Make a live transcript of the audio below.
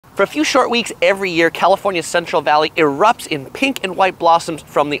For a few short weeks every year, California's Central Valley erupts in pink and white blossoms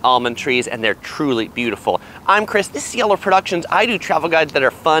from the almond trees, and they're truly beautiful. I'm Chris, this is Yolo Productions. I do travel guides that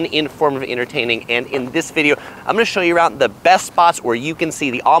are fun, informative, entertaining, and in this video, I'm gonna show you around the best spots where you can see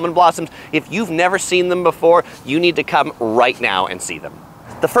the almond blossoms. If you've never seen them before, you need to come right now and see them.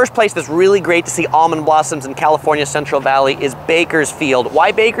 The first place that's really great to see almond blossoms in California's Central Valley is Bakersfield.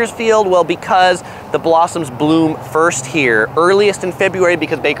 Why Bakersfield? Well, because the blossoms bloom first here, earliest in February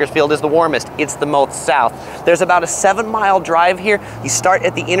because Bakersfield is the warmest. It's the most south. There's about a 7-mile drive here. You start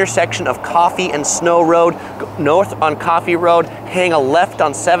at the intersection of Coffee and Snow Road, go north on Coffee Road, hang a left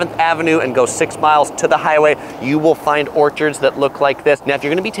on 7th Avenue and go 6 miles to the highway. You will find orchards that look like this. Now, if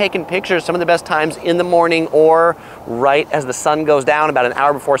you're gonna be taking pictures, some of the best times in the morning or right as the sun goes down, about an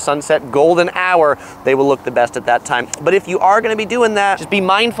hour before sunset, golden hour, they will look the best at that time. But if you are gonna be doing that, just be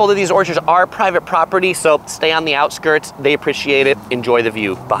mindful that these orchards are private property, so stay on the outskirts. They appreciate it. Enjoy the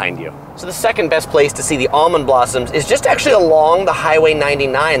view behind you. So the second best place to see the almond blossoms is just actually along the Highway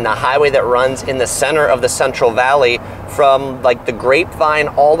 99, the highway that runs in the center of the Central Valley from like the Grapevine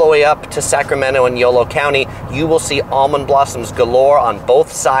all the way up to Sacramento and Yolo County. You will see almond blossoms galore on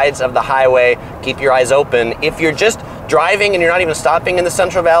both sides of the highway. Keep your eyes open. If you're just driving and you're not even stopping in the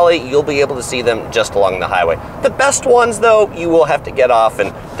Central Valley, you'll be able to see them just along the highway. The best ones though, you will have to get off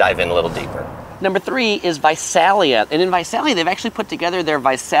and dive in a little deeper. Number 3 is Visalia, and in Visalia they've actually put together their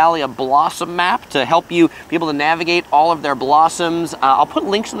Visalia blossom map to help you be able to navigate all of their blossoms. I'll put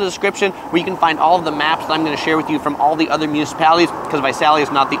links in the description where you can find all of the maps that I'm going to share with you from all the other municipalities, because Visalia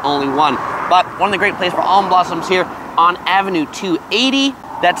is not the only one. But one of the great places for almond blossoms here on Avenue 280,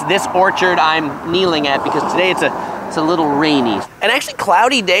 that's this orchard I'm kneeling at because today it's a little rainy. And actually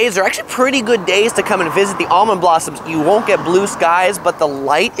cloudy days are actually pretty good days to come and visit the almond blossoms. You won't get blue skies, but the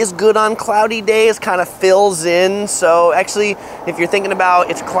light is good on cloudy days, kind of fills in. So actually, if you're thinking about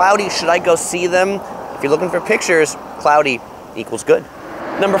it's cloudy, should I go see them? If you're looking for pictures, cloudy equals good.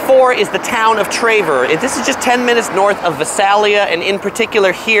 Number 4 is the town of Traver. This is just 10 minutes north of Visalia, and in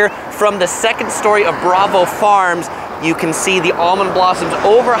particular here from the second story of Bravo Farms, you can see the almond blossoms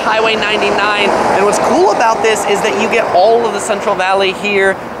over Highway 99. And what's cool about this is that you get all of the Central Valley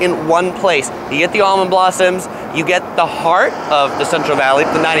here in one place. You get the almond blossoms, you get the heart of the Central Valley,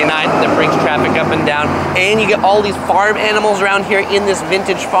 the 99 that brings traffic up and down, and you get all these farm animals around here in this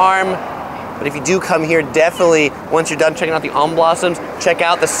vintage farm. But if you do come here, definitely, once you're done checking out the almond blossoms, check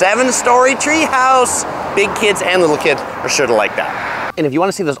out the 7-story tree house. Big kids and little kids are sure to like that. And if you want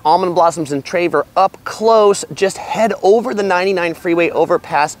to see those almond blossoms in Traver up close, just head over the 99 freeway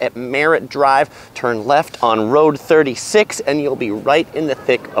overpass at Merritt Drive, turn left on Road 36, and you'll be right in the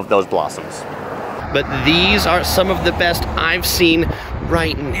thick of those blossoms. But these are some of the best I've seen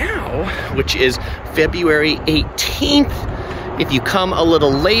right now, which is February 18th. If you come a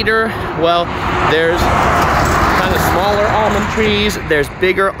little later, well, there's kind of smaller almond trees, there's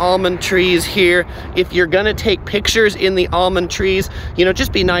bigger almond trees here. If you're gonna take pictures in the almond trees, you know,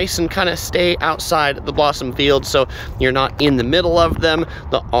 just be nice and kind of stay outside the blossom field so you're not in the middle of them.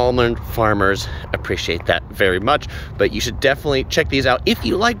 The almond farmers appreciate that very much, but you should definitely check these out if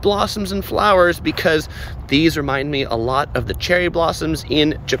you like blossoms and flowers, because these remind me a lot of the cherry blossoms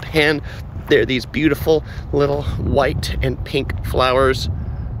in Japan. They're these beautiful little white and pink flowers,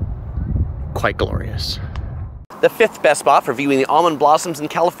 quite glorious. The 5th best spot for viewing the almond blossoms in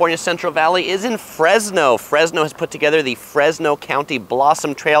California's Central Valley is in Fresno. Fresno has put together the Fresno County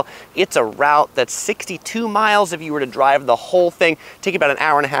Blossom Trail. It's a route that's 62 miles if you were to drive the whole thing. Take about an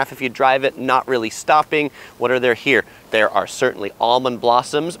hour and a half if you drive it, not really stopping. What are there here? There are certainly almond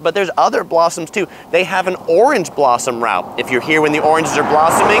blossoms, but there's other blossoms too. They have an orange blossom route. If you're here when the oranges are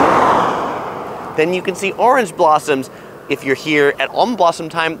blossoming, then you can see orange blossoms. If you're here at almond blossom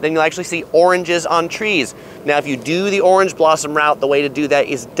time, then you'll actually see oranges on trees. Now, if you do the orange blossom route, the way to do that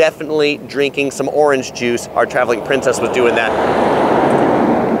is definitely drinking some orange juice. Our traveling princess was doing that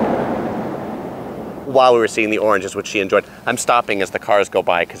while we were seeing the oranges, which she enjoyed. I'm stopping as the cars go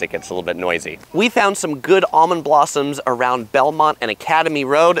by because it gets a little bit noisy. We found some good almond blossoms around Belmont and Academy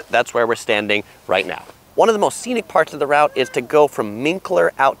Road. That's where we're standing right now. One of the most scenic parts of the route is to go from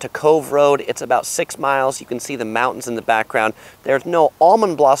Minkler out to Cove Road. It's about 6 miles. You can see the mountains in the background. There's no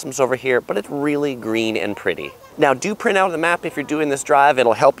almond blossoms over here, but it's really green and pretty. Now, do print out the map if you're doing this drive.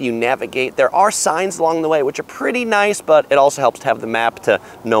 It'll help you navigate. There are signs along the way, which are pretty nice, but it also helps to have the map to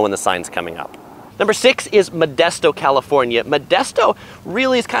know when the sign's coming up. Number 6 is Modesto, California. Modesto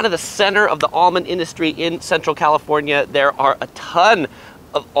really is kind of the center of the almond industry in Central California. There are a ton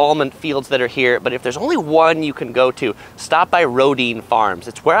of almond fields that are here, but if there's only one you can go to, stop by Rodine Farms.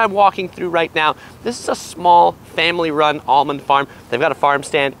 It's where I'm walking through right now. This is a small family-run almond farm. They've got a farm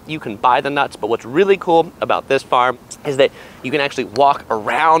stand. You can buy the nuts, but what's really cool about this farm is that you can actually walk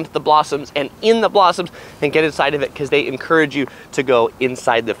around the blossoms and in the blossoms and get inside of it, because they encourage you to go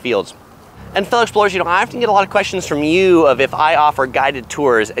inside the fields. And fellow explorers, I often get a lot of questions from you of if I offer guided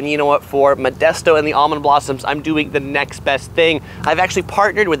tours. And you know what, for Modesto and the Almond Blossoms, I'm doing the next best thing. I've actually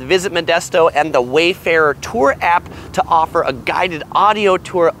partnered with Visit Modesto and the Wayfarer Tour app to offer a guided audio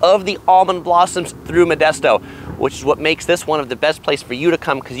tour of the Almond Blossoms through Modesto, which is what makes this one of the best places for you to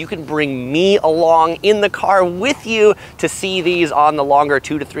come, because you can bring me along in the car with you to see these on the longer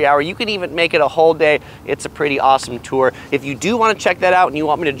 2 to 3 hour. You can even make it a whole day. It's a pretty awesome tour. If you do want to check that out and you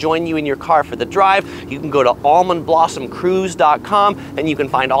want me to join you in your car for the drive, you can go to almondblossomcruise.com and you can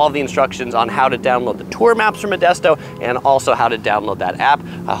find all of the instructions on how to download the tour maps from Modesto and also how to download that app.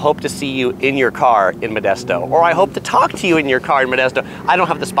 I hope to see you in your car in Modesto, or I hope to talk to you in your car in Modesto. I don't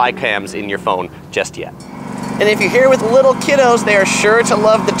have the spy cams in your phone just yet. And if you're here with little kiddos, they are sure to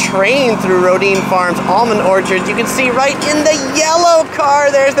love the train through Rodine Farms almond orchards. You can see right in the yellow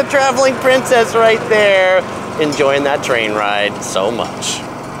car, there's the traveling princess right there, enjoying that train ride so much.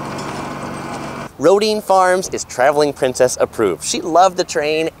 Rodine Farms is Traveling Princess approved. She loved the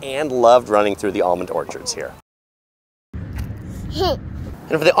train and loved running through the almond orchards here.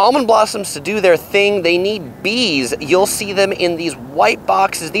 And for the almond blossoms to do their thing, they need bees. You'll see them in these white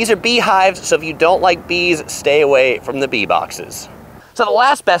boxes. These are beehives, so if you don't like bees, stay away from the bee boxes. So the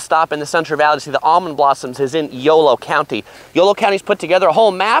last best stop in the Central Valley to see the almond blossoms is in Yolo County. Yolo County's put together a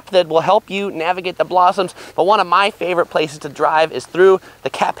whole map that will help you navigate the blossoms, but one of my favorite places to drive is through the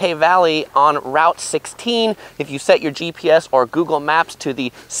Capay Valley on Route 16. If you set your GPS or Google Maps to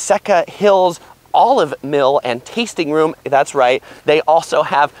the Seca Hills Olive Mill and Tasting Room, that's right, they also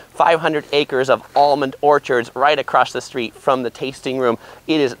have 500 acres of almond orchards right across the street from the tasting room.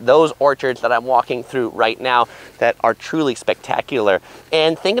 It is those orchards that I'm walking through right now that are truly spectacular.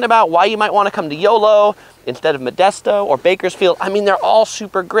 And thinking about why you might want to come to Yolo instead of Modesto or Bakersfield, I mean, they're all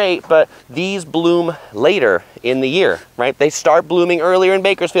super great, but these bloom later in the year, right? They start blooming earlier in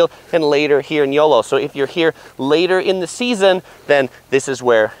Bakersfield and later here in Yolo. So if you're here later in the season, then this is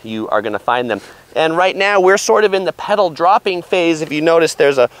where you are going to find them. And right now we're sort of in the petal dropping phase. If you notice,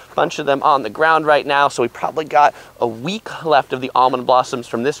 there's a bunch of them on the ground right now. So we probably got a week left of the almond blossoms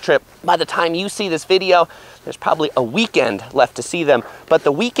from this trip. By the time you see this video, there's probably a weekend left to see them. But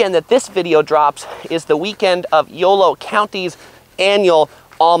the weekend that this video drops is the weekend of Yolo County's annual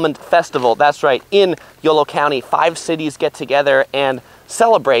Almond Festival. That's right, in Yolo County, 5 cities get together and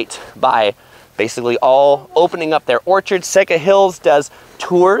celebrate by basically all opening up their orchards. Seca Hills does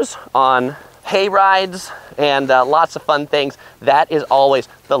tours on hay rides and lots of fun things. That is always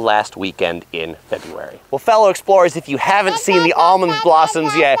the last weekend in February. Well, fellow explorers, if you haven't seen the almond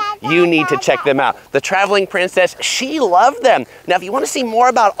blossoms yet, you need to check them out. The Traveling Princess, she loved them. Now, if you want to see more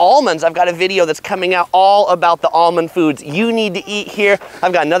about almonds, I've got a video that's coming out all about the almond foods you need to eat here.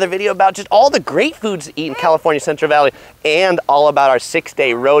 I've got another video about just all the great foods to eat in California Central Valley, and all about our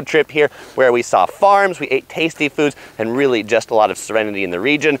 6-day road trip here where we saw farms, we ate tasty foods, and really just a lot of serenity in the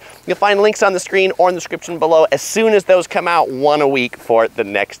region. You'll find links on the screen or in the description below as soon as those come out, 1 a week for the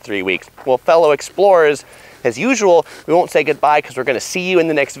next 3 weeks. Well, fellow explorers, as usual, we won't say goodbye because we're going to see you in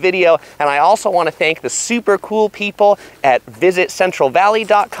the next video. And I also want to thank the super cool people at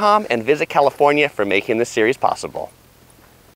visitcentralvalley.com and Visit California for making this series possible.